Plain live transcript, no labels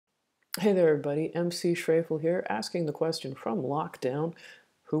Hey there, everybody. MC Schrafel here, asking the question from lockdown,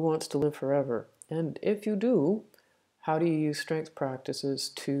 who wants to live forever? And if you do, how do you use strength practices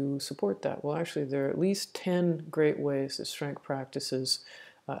to support that? Well, actually, there are at least 10 great ways that strength practices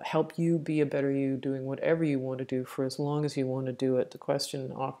help you be a better you doing whatever you want to do for as long as you want to do it. The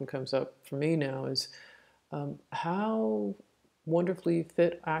question often comes up for me now is, how wonderfully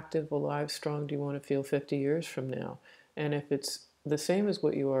fit, active, alive, strong do you want to feel 50 years from now? And if it's the same as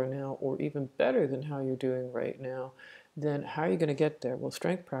what you are now, or even better than how you're doing right now, then how are you going to get there? Well,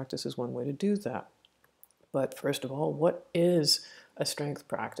 strength practice is one way to do that. But first of all, what is a strength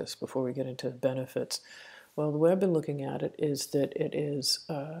practice before we get into benefits? Well, the way I've been looking at it is that it is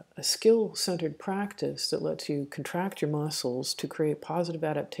a skill-centered practice that lets you contract your muscles to create positive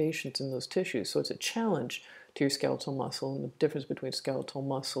adaptations in those tissues. So it's a challenge to your skeletal muscle, and the difference between skeletal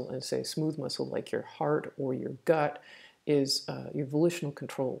muscle and, say, smooth muscle like your heart or your gut is your volitional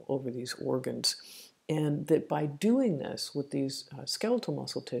control over these organs. And that by doing this with these skeletal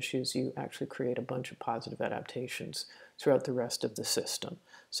muscle tissues, you actually create a bunch of positive adaptations throughout the rest of the system.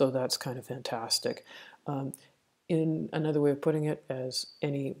 So that's kind of fantastic. In another way of putting it, as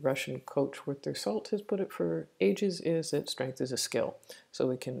any Russian coach worth their salt has put it for ages, is that strength is a skill. So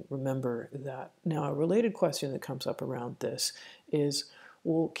we can remember that. Now, a related question that comes up around this is,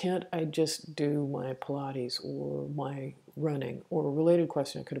 well, can't I just do my Pilates or my running? Or a related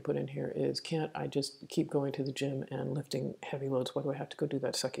question I could have put in here is, can't I just keep going to the gym and lifting heavy loads? Why do I have to go do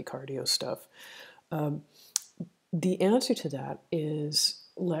that sucky cardio stuff? The answer to that is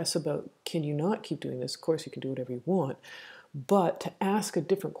less about, can you not keep doing this? Of course, you can do whatever you want. But to ask a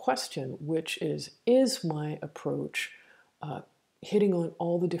different question, which is my approach hitting on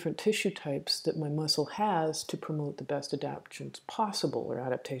all the different tissue types that my muscle has to promote the best adaptations possible or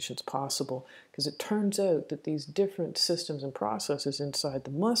adaptations possible? Because it turns out that these different systems and processes inside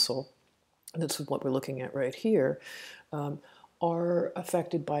the muscle, and that's what we're looking at right here, are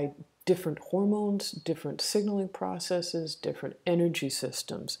affected by different hormones, different signaling processes, different energy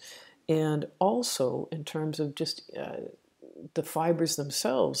systems. And also, in terms of just the fibers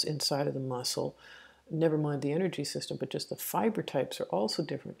themselves inside of the muscle, never mind the energy system, but just the fiber types are also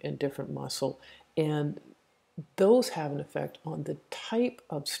different in different muscle. And those have an effect on the type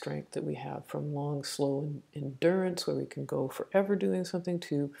of strength that we have, from long, slow endurance, where we can go forever doing something,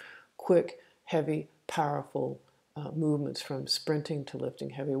 to quick, heavy, powerful movements, from sprinting to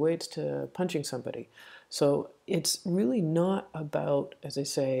lifting heavy weights to punching somebody. So it's really not about, as I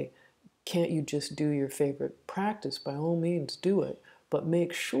say, can't you just do your favorite practice? By all means, do it. But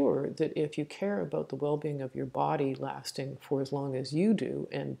make sure that if you care about the well-being of your body lasting for as long as you do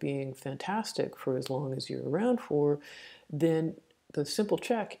and being fantastic for as long as you're around for, then the simple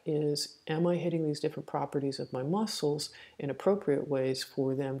check is, am I hitting these different properties of my muscles in appropriate ways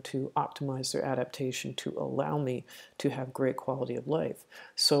for them to optimize their adaptation to allow me to have great quality of life?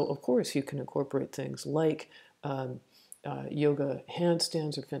 So, of course, you can incorporate things like yoga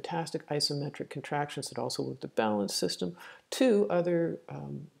handstands are fantastic isometric contractions that also work the balance system, to other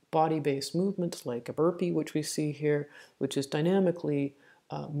body-based movements like a burpee, which we see here, which is dynamically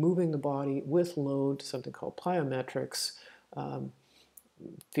moving the body with load, something called plyometrics,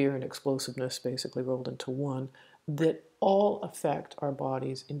 fear and explosiveness basically rolled into one, that all affect our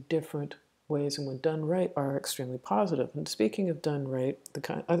bodies in different ways, and when done right are extremely positive. And speaking of done right,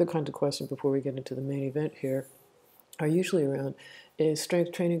 the other kinds of questions before we get into the main event here are usually around, is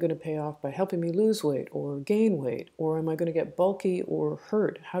strength training going to pay off by helping me lose weight or gain weight? Or am I going to get bulky or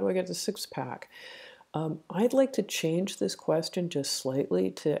hurt? How do I get the six-pack? I'd like to change this question just slightly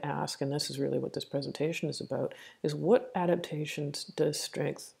to ask, and this is really what this presentation is about, is what adaptations does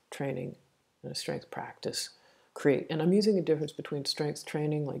strength training and a strength practice create? And I'm using a difference between strength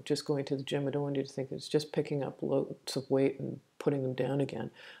training, like just going to the gym. I don't want you to think it's just picking up loads of weight and putting them down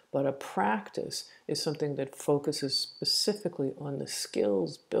again. But a practice is something that focuses specifically on the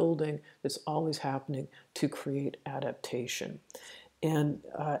skills building that's always happening to create adaptation. And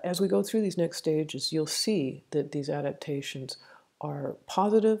as we go through these next stages, you'll see that these adaptations are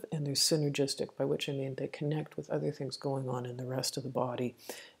positive and they're synergistic, by which I mean they connect with other things going on in the rest of the body.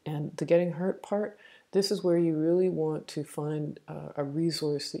 And the getting hurt part, this is where you really want to find a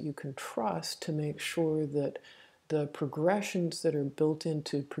resource that you can trust to make sure that the progressions that are built in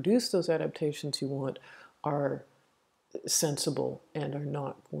to produce those adaptations you want are sensible and are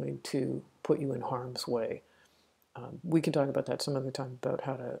not going to put you in harm's way. We can talk about that some other time about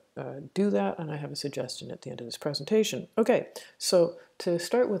how to do that, and I have a suggestion at the end of this presentation. Okay, so to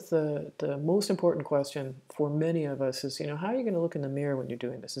start with the most important question for many of us is, how are you going to look in the mirror when you're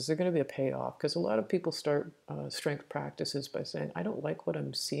doing this? Is there going to be a payoff? Because a lot of people start strength practices by saying, I don't like what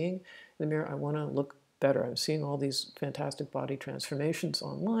I'm seeing in the mirror. I want to look better. I'm seeing all these fantastic body transformations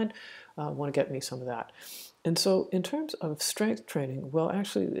online. I want to get me some of that. And so in terms of strength training, well,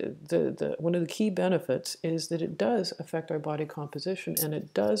 actually, one of the key benefits is that it does affect our body composition, and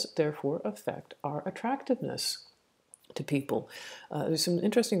it does, therefore, affect our attractiveness to people. There's some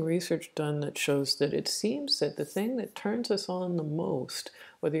interesting research done that shows that it seems that the thing that turns us on the most,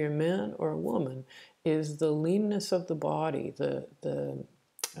 whether you're a man or a woman, is the leanness of the body,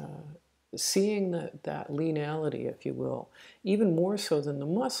 seeing that leanality, if you will, even more so than the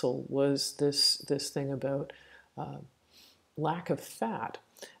muscle, was this thing about lack of fat.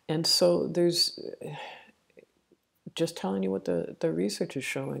 And so there's just telling you what the research is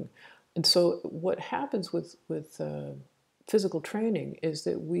showing. And so what happens with physical training is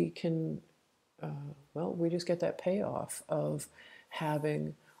that we can, well, we just get that payoff of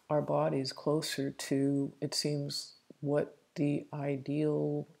having our bodies closer to, it seems, what the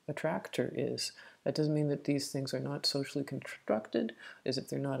ideal attractor is. That doesn't mean that these things are not socially constructed, as if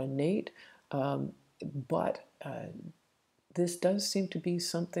they're not innate, but this does seem to be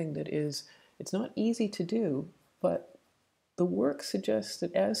something that is, it's not easy to do, but the work suggests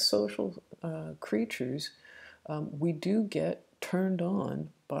that as social creatures, we do get turned on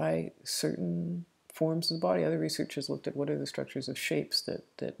by certain forms of the body. Other research has looked at what are the structures of shapes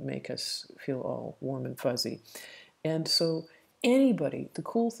that make us feel all warm and fuzzy. And so anybody, the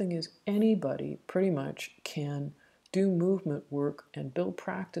cool thing is anybody pretty much can do movement work and build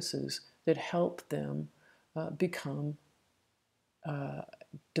practices that help them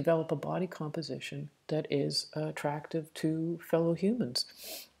develop a body composition that is attractive to fellow humans.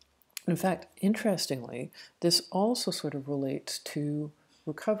 In fact, interestingly, this also sort of relates to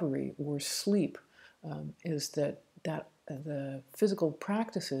recovery or sleep, is that the physical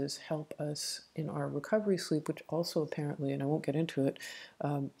practices help us in our recovery sleep, which also apparently, and I won't get into it,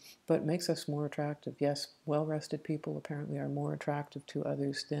 but makes us more attractive. Yes, well-rested people apparently are more attractive to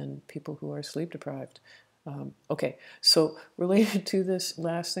others than people who are sleep deprived. Okay, so related to this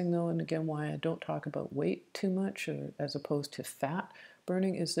last thing though, and again why I don't talk about weight too much as opposed to fat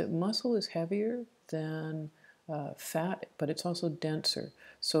burning, is that muscle is heavier than fat, but it's also denser.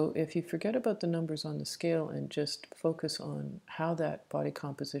 So if you forget about the numbers on the scale and just focus on how that body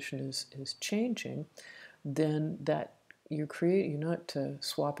composition is changing, then that you're not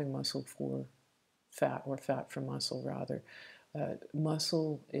swapping muscle for fat or fat for muscle rather.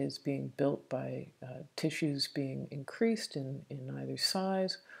 Muscle is being built by tissues being increased in either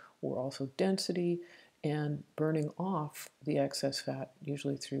size or also density, and burning off the excess fat,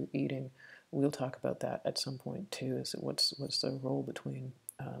 usually through eating. We'll talk about that at some point too, is what's the role between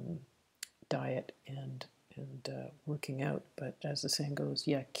diet and working out. But as the saying goes,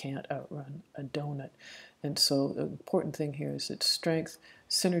 you can't outrun a donut. And so the important thing here is that strength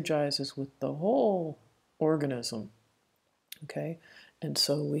synergizes with the whole organism. Okay, and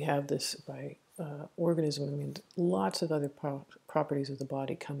so we have this by organism, I mean lots of other properties of the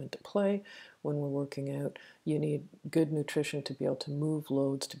body come into play when we're working out. You need good nutrition to be able to move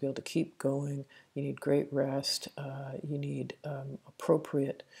loads, to be able to keep going. You need great rest. You need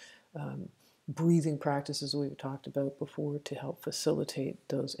appropriate breathing practices we've talked about before to help facilitate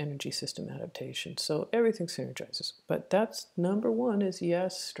those energy system adaptations. So everything synergizes. But that's number one is,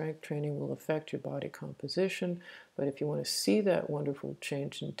 yes, strength training will affect your body composition, but if you want to see that wonderful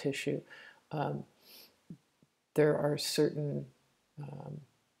change in tissue, there are certain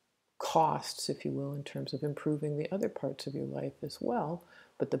costs, if you will, in terms of improving the other parts of your life as well.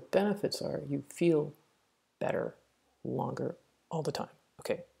 But the benefits are you feel better, longer, all the time.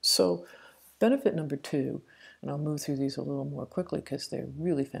 Okay, so benefit number two, and I'll move through these a little more quickly because they're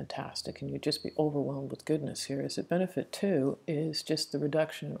really fantastic and you'd just be overwhelmed with goodness here, is that benefit two is just the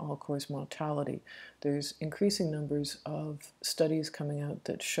reduction in all-cause mortality. There's increasing numbers of studies coming out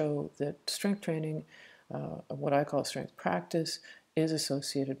that show that strength training, what I call strength practice, is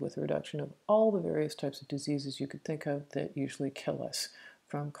associated with a reduction of all the various types of diseases you could think of that usually kill us,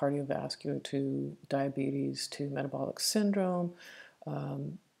 from cardiovascular to diabetes to metabolic syndrome,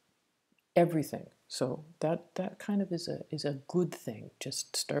 everything. So that kind of is a good thing.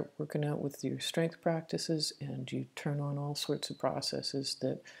 Just start working out with your strength practices and you turn on all sorts of processes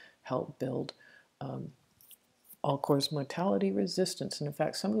that help build all-cause mortality resistance. And in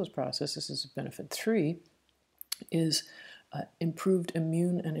fact, some of those processes, this is benefit three, is improved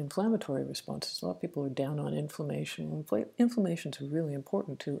immune and inflammatory responses. A lot of people are down on inflammation. Inflammation is really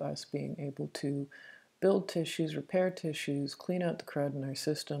important to us being able to build tissues, repair tissues, clean out the crud in our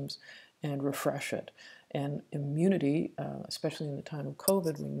systems, and refresh it. And immunity, especially in the time of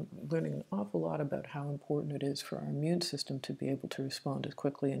COVID, we're learning an awful lot about how important it is for our immune system to be able to respond as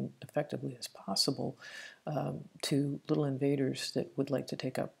quickly and effectively as possible to little invaders that would like to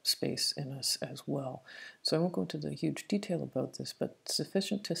take up space in us as well. So I won't go into the huge detail about this, but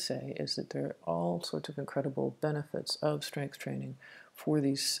sufficient to say is that there are all sorts of incredible benefits of strength training for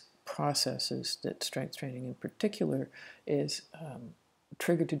these processes that strength training in particular is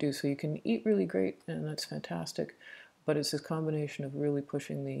triggered to do. So you can eat really great, and that's fantastic, but it's this combination of really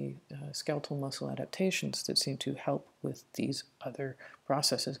pushing the skeletal muscle adaptations that seem to help with these other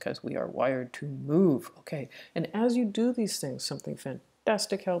processes, because we are wired to move. Okay, and as you do these things, something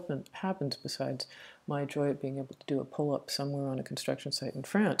fantastic happens besides my joy at being able to do a pull-up somewhere on a construction site in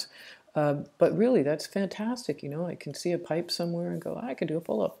France. But really, that's fantastic. You know, I can see a pipe somewhere and go, I could do a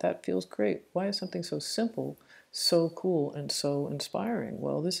pull-up. That feels great. Why is something so simple so cool and so inspiring?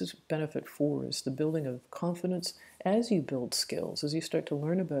 Well, this is benefit 4, is the building of confidence. As you build skills, as you start to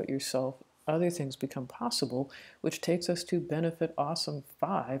learn about yourself, other things become possible, which takes us to benefit awesome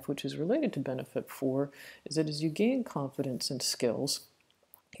 5, which is related to benefit 4, is that as you gain confidence and skills,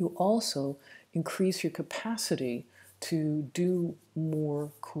 you also increase your capacity to do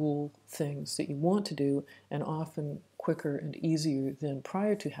more cool things that you want to do, and often quicker and easier than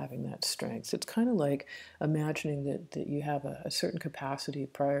prior to having that strength. It's kind of like imagining that you have a certain capacity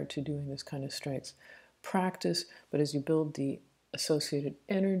prior to doing this kind of strength practice, but as you build the associated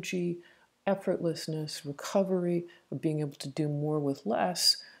energy, effortlessness, recovery, of being able to do more with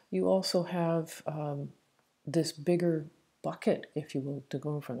less, you also have this bigger bucket, if you will, to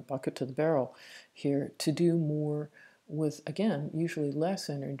go from the bucket to the barrel here, to do more with, again, usually less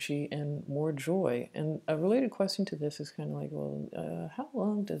energy and more joy. And a related question to this is kind of like, well, how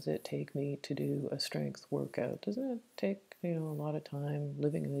long does it take me to do a strength workout? Doesn't it take, a lot of time,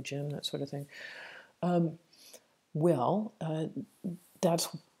 living in the gym, that sort of thing? Well, that's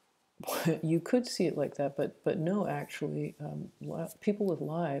you could see it like that, but no, actually, people with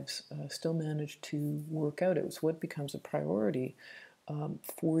lives still manage to work out. It's what becomes a priority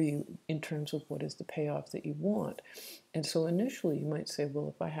for you in terms of what is the payoff that you want. And so initially you might say,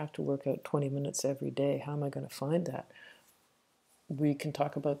 well, if I have to work out 20 minutes every day, how am I going to find that? We can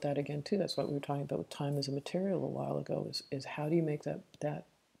talk about that again too. That's what we were talking about with time as a material a while ago, is how do you make that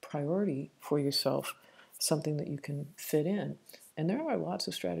priority for yourself something that you can fit in? And there are lots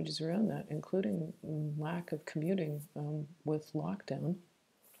of strategies around that, including lack of commuting with lockdown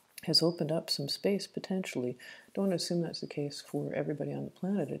has opened up some space potentially. Don't assume that's the case for everybody on the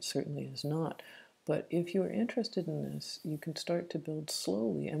planet. It certainly is not. But if you're interested in this, you can start to build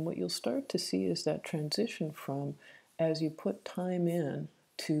slowly. And what you'll start to see is that transition from, as you put time in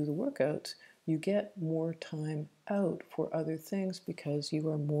to the workouts, you get more time out for other things because you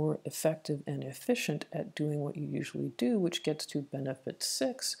are more effective and efficient at doing what you usually do, which gets to benefit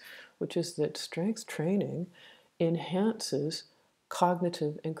 6, which is that strength training enhances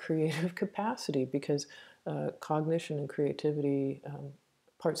cognitive and creative capacity, because cognition and creativity,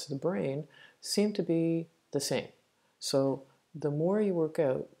 parts of the brain, seem to be the same. So the more you work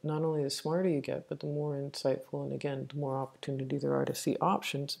out, not only the smarter you get, but the more insightful, and again, the more opportunity there are to see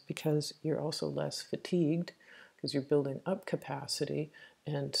options, because you're also less fatigued, because you're building up capacity.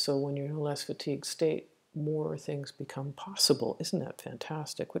 And so when you're in a less fatigued state, more things become possible. Isn't that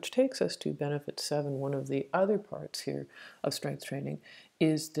fantastic? Which takes us to benefit 7. One of the other parts here of strength training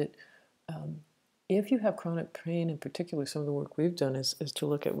is that if you have chronic pain, in particular, some of the work we've done is to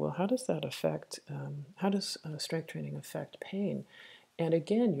look at, well, how does that affect, how does strength training affect pain? And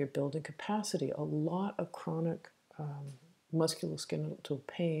again, you're building capacity. A lot of chronic musculoskeletal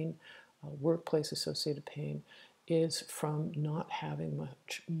pain, workplace-associated pain, is from not having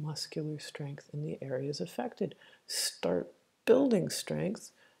much muscular strength in the areas affected. Start building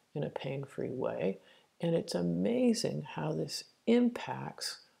strength in a pain-free way, and it's amazing how this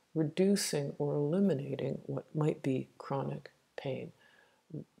impacts reducing or eliminating what might be chronic pain.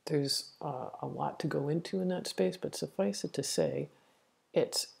 There's a lot to go into in that space, but suffice it to say,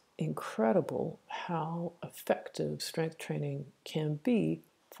 it's incredible how effective strength training can be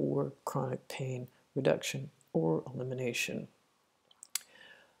for chronic pain reduction or elimination.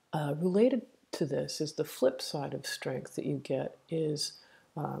 Related to this is the flip side of strength that you get is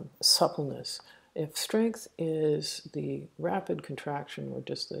suppleness. If strength is the rapid contraction or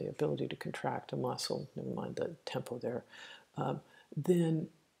just the ability to contract a muscle, never mind the tempo there, then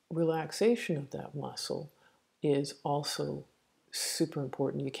relaxation of that muscle is also super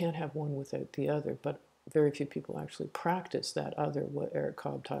important. You can't have one without the other, but very few people actually practice that other, what Eric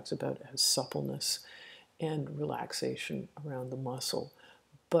Cobb talks about as suppleness and relaxation around the muscle.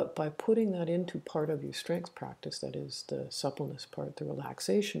 But by putting that into part of your strength practice, that is the suppleness part, the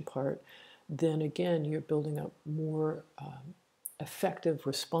relaxation part, then again, you're building up more effective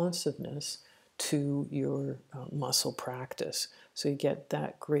responsiveness to your muscle practice. So you get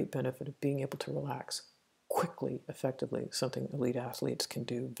that great benefit of being able to relax quickly, effectively, something elite athletes can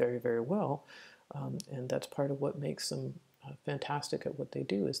do very, very well. And that's part of what makes them fantastic at what they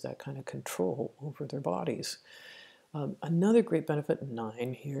do, is that kind of control over their bodies. Another great benefit,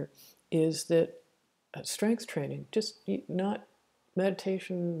 9 here, is that strength training, just not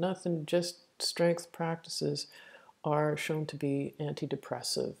meditation, nothing, just strength practices are shown to be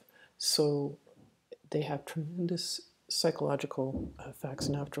antidepressive. So they have tremendous psychological effects.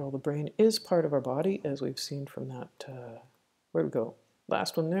 And after all, the brain is part of our body, as we've seen from that, where we go?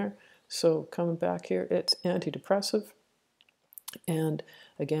 Last one there. So coming back here, it's antidepressive. And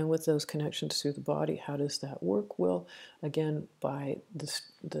again, with those connections through the body, how does that work? Well, again, by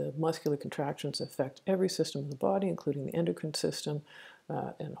the muscular contractions affect every system of the body, including the endocrine system,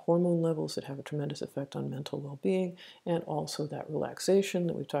 and hormone levels that have a tremendous effect on mental well-being, and also that relaxation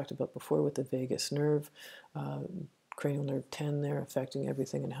that we've talked about before with the vagus nerve, cranial nerve 10 there, affecting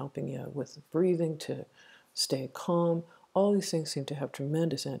everything and helping you with breathing to stay calm. All these things seem to have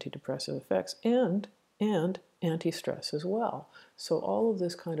tremendous antidepressive effects and anti-stress as well. So all of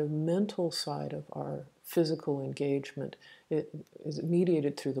this kind of mental side of our physical engagement, it is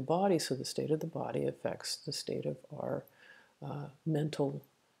mediated through the body, so the state of the body affects the state of our mental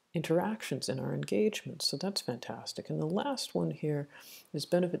interactions in our engagements. So that's fantastic. And the last one here is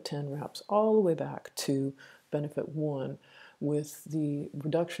benefit 10 wraps all the way back to benefit 1 with the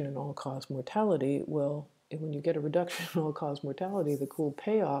reduction in all-cause mortality. Well, when you get a reduction in all-cause mortality, the cool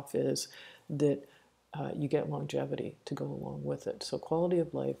payoff is that you get longevity to go along with it. So quality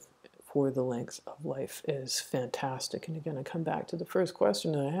of life for the length of life is fantastic. And again, I come back to the first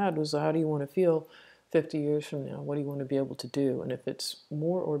question that I had was, how do you want to feel 50 years from now? What do you want to be able to do? And if it's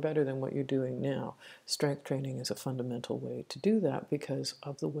more or better than what you're doing now, strength training is a fundamental way to do that because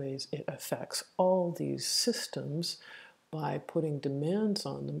of the ways it affects all these systems by putting demands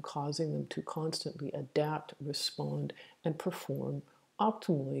on them, causing them to constantly adapt, respond, and perform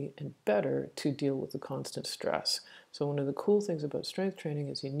optimally and better to deal with the constant stress. So one of the cool things about strength training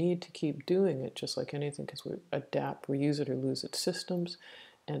is you need to keep doing it just like anything, because we adapt, we use it or lose its systems.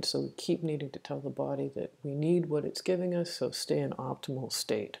 And so we keep needing to tell the body that we need what it's giving us, so stay in optimal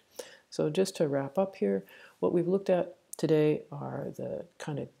state. So just to wrap up here, what we've looked at today are the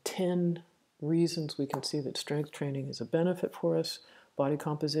kind of 10 reasons we can see that strength training is a benefit for us: body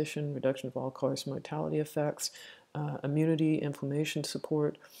composition, reduction of all-cause mortality effects, immunity, inflammation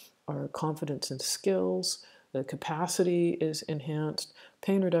support, our confidence and skills, the capacity is enhanced,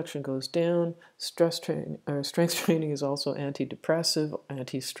 pain reduction goes down, strength training is also antidepressive,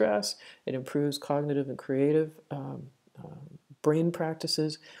 anti-stress, it improves cognitive and creative brain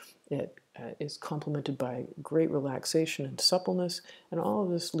practices, it is complemented by great relaxation and suppleness, and all of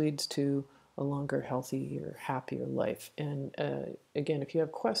this leads to a longer, healthier, happier life. And again, if you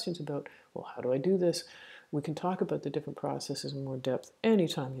have questions about, well, how do I do this? We can talk about the different processes in more depth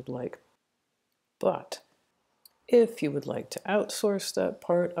anytime you'd like. But if you would like to outsource that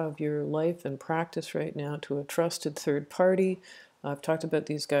part of your life and practice right now to a trusted third party, I've talked about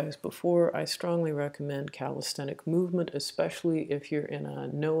these guys before. I strongly recommend calisthenic movement, especially if you're in a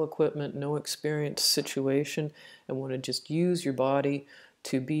no equipment, no experience situation and want to just use your body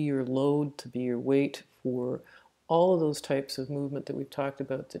to be your load, to be your weight for all of those types of movement that we've talked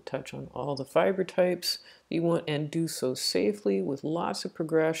about that touch on all the fiber types that you want, and do so safely with lots of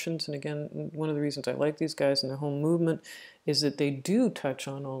progressions. And again, one of the reasons I like these guys and their home movement is that they do touch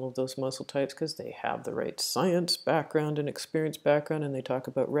on all of those muscle types because they have the right science background and experience background, and they talk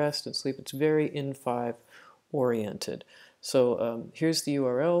about rest and sleep. It's very in-5 oriented. So here's the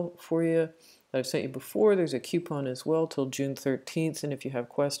URL for you that I've sent you before. There's a coupon as well till June 13th, and if you have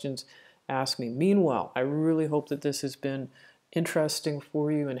questions, ask me. Meanwhile, I really hope that this has been interesting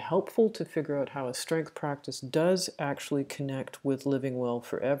for you and helpful to figure out how a strength practice does actually connect with living well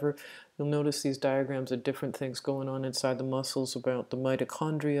forever. You'll notice these diagrams of different things going on inside the muscles about the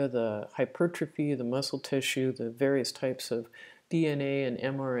mitochondria, the hypertrophy, the muscle tissue, the various types of DNA and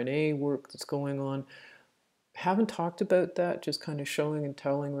mRNA work that's going on. Haven't talked about that, just kind of showing and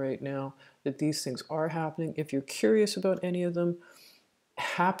telling right now that these things are happening. If you're curious about any of them,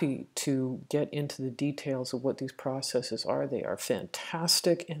 happy to get into the details of what these processes are. They are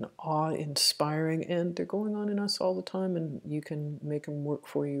fantastic and awe-inspiring, and they're going on in us all the time, and you can make them work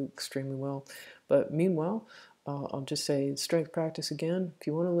for you extremely well. But meanwhile, I'll just say strength practice again. If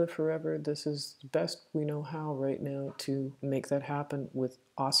you want to live forever, this is the best we know how right now to make that happen with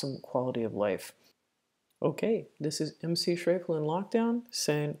awesome quality of life. Okay, this is MC Schraefel in lockdown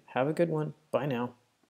saying have a good one. Bye now.